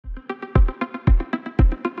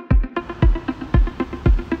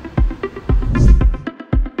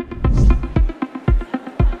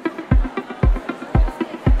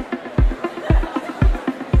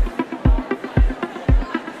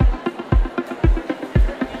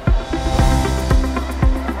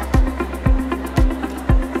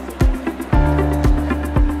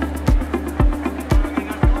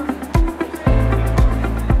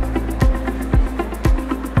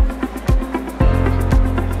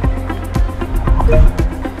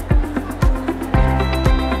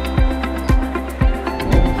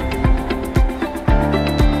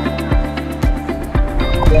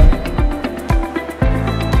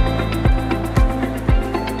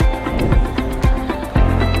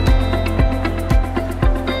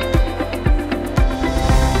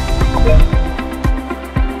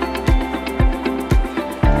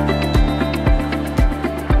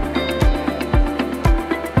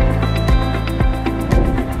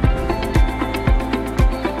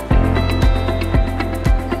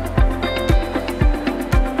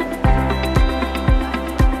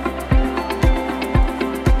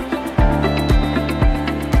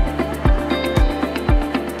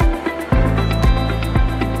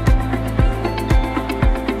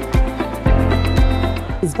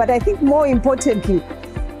countries. But I think more importantly,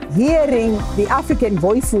 hearing the African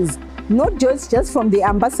voices, not just from the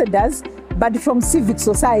ambassadors, but from civic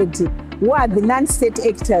society, who are the non-state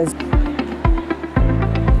actors.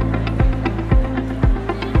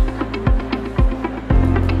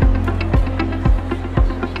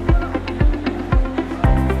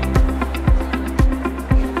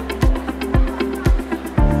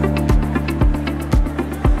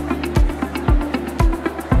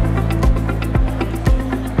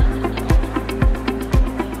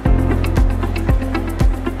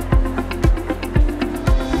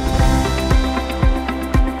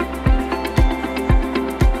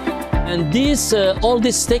 And all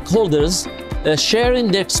these stakeholders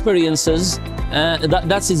sharing their experiences,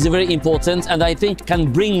 that is very important, and I think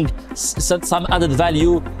can bring some added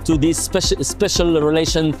value to this special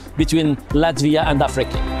relation between Latvia and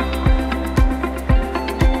Africa.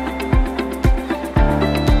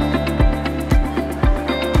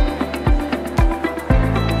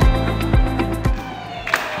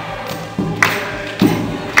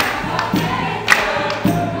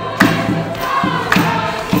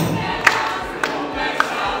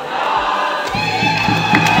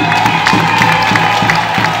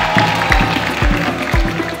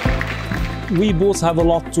 We both have a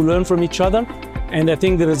lot to learn from each other, and I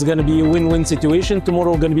think there is going to be a win-win situation.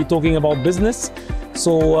 Tomorrow we're going to be talking about business,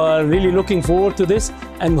 so really looking forward to this,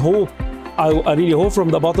 and I really hope from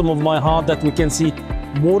the bottom of my heart that we can see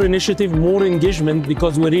more initiative, more engagement,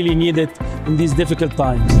 because we really need it in these difficult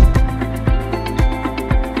times.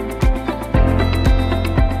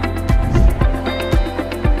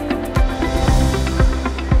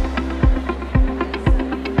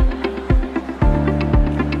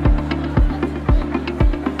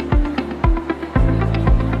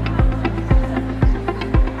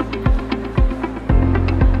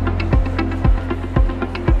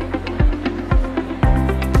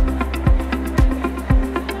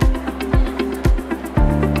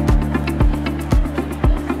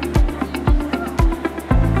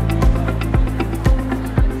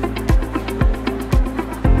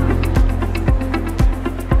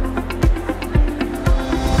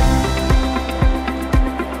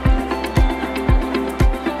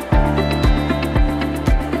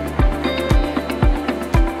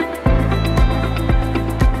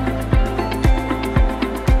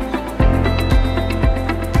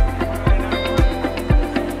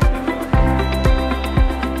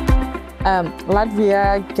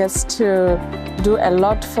 Latvia gets to do a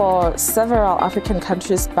lot for several African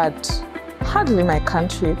countries, but hardly my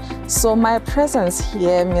country. So my presence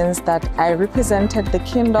here means that I represented the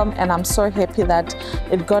kingdom, and I'm so happy that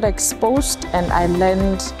it got exposed and I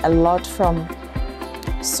learned a lot from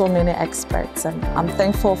so many experts, and I'm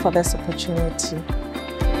thankful for this opportunity.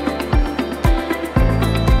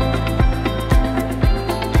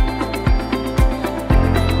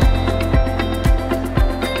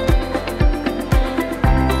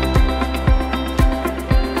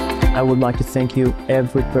 I would like to thank you,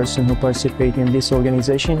 every person who participated in this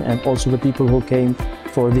organization, and also the people who came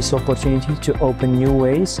for this opportunity to open new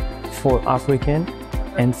ways for African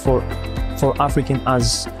and for African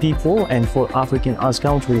as people and for African as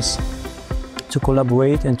countries to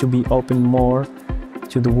collaborate and to be open more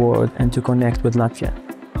to the world and to connect with Latvia.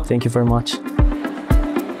 Thank you very much.